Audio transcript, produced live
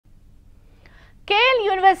KL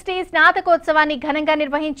university స్నాతకోత్సవాన్ని ఘనంగా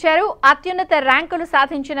నిర్వహించారు. అత్యున్నత ర్యాంకులు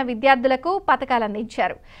సాధించిన విద్యార్థులకు పతకాలు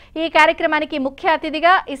అందించారు. ఈ కార్యక్రమానికి ముఖ్య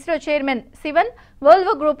అతిథిగా ISRO chairman Sivan,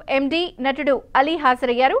 Volvo group MD నటుడు అలీ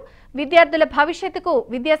హాజరయ్యారు. విద్యార్థుల భవిష్యత్తుకు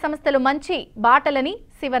విద్యా సంస్థలు మంచి బాటలని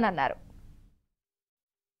శివన్ అన్నారు.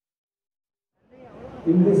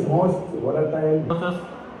 In this most volatile process,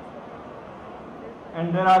 and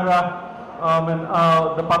there are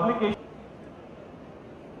the publication.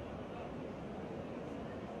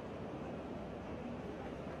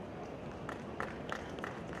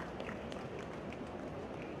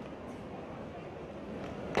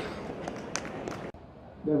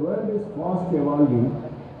 The world is fast evolving,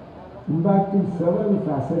 impacting several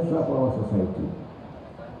facets of our society.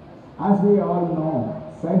 As we all know,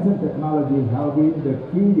 science and technology have been the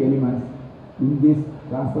key elements in this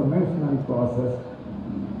transformational process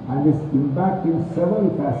and is impacting several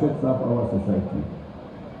facets of our society.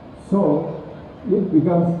 So, it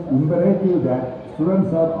becomes imperative that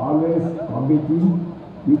students are always competing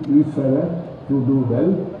with each other to do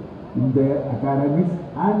well in their academics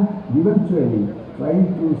and eventually trying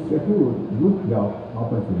to secure good job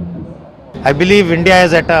opportunities. I believe India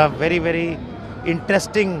is at a very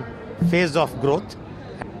interesting phase of growth.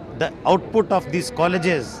 The output of these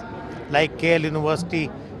colleges like KL University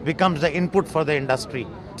becomes the input for the industry.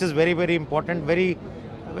 It is very important, very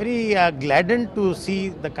gladdened to see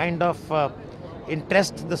the kind of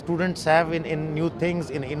interest the students have in new things,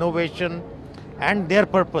 in innovation and their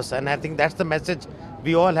purpose. And I think that's the message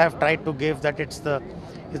we all have tried to give, that it's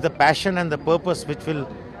the passion and the purpose which will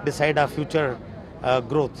decide our future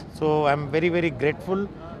growth. So I'm very grateful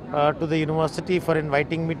to the university for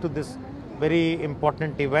inviting me to this very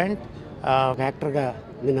important event. Actor గా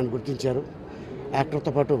నన్ను గుర్తించారు. Actor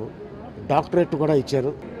తో పాటు doctorate కూడా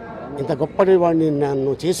ఇచ్చారు. ఇంత గొప్పటి వాడిని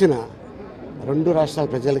నన్ను చేసిన రెండు రాష్ట్రాల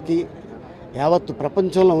ప్రజలకి, యావత్తు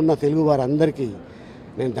ప్రపంచంలో ఉన్న తెలుగు వారందరికీ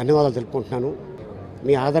నేను ధన్యవాదాలు తెలుపుకుంటున్నాను.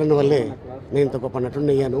 మీ ఆదరణ వల్లే నేను ఇంత గొప్ప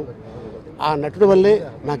నటుడిని అయ్యాను. ఆ నటుడి వల్లే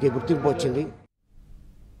నాకు ఈ గుర్తింపు వచ్చింది.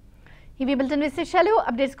 ఇవి బులెటిన్ విశేషాలు.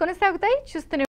 అప్డేట్స్ కొనసాగుతాయి. చూస్తూనే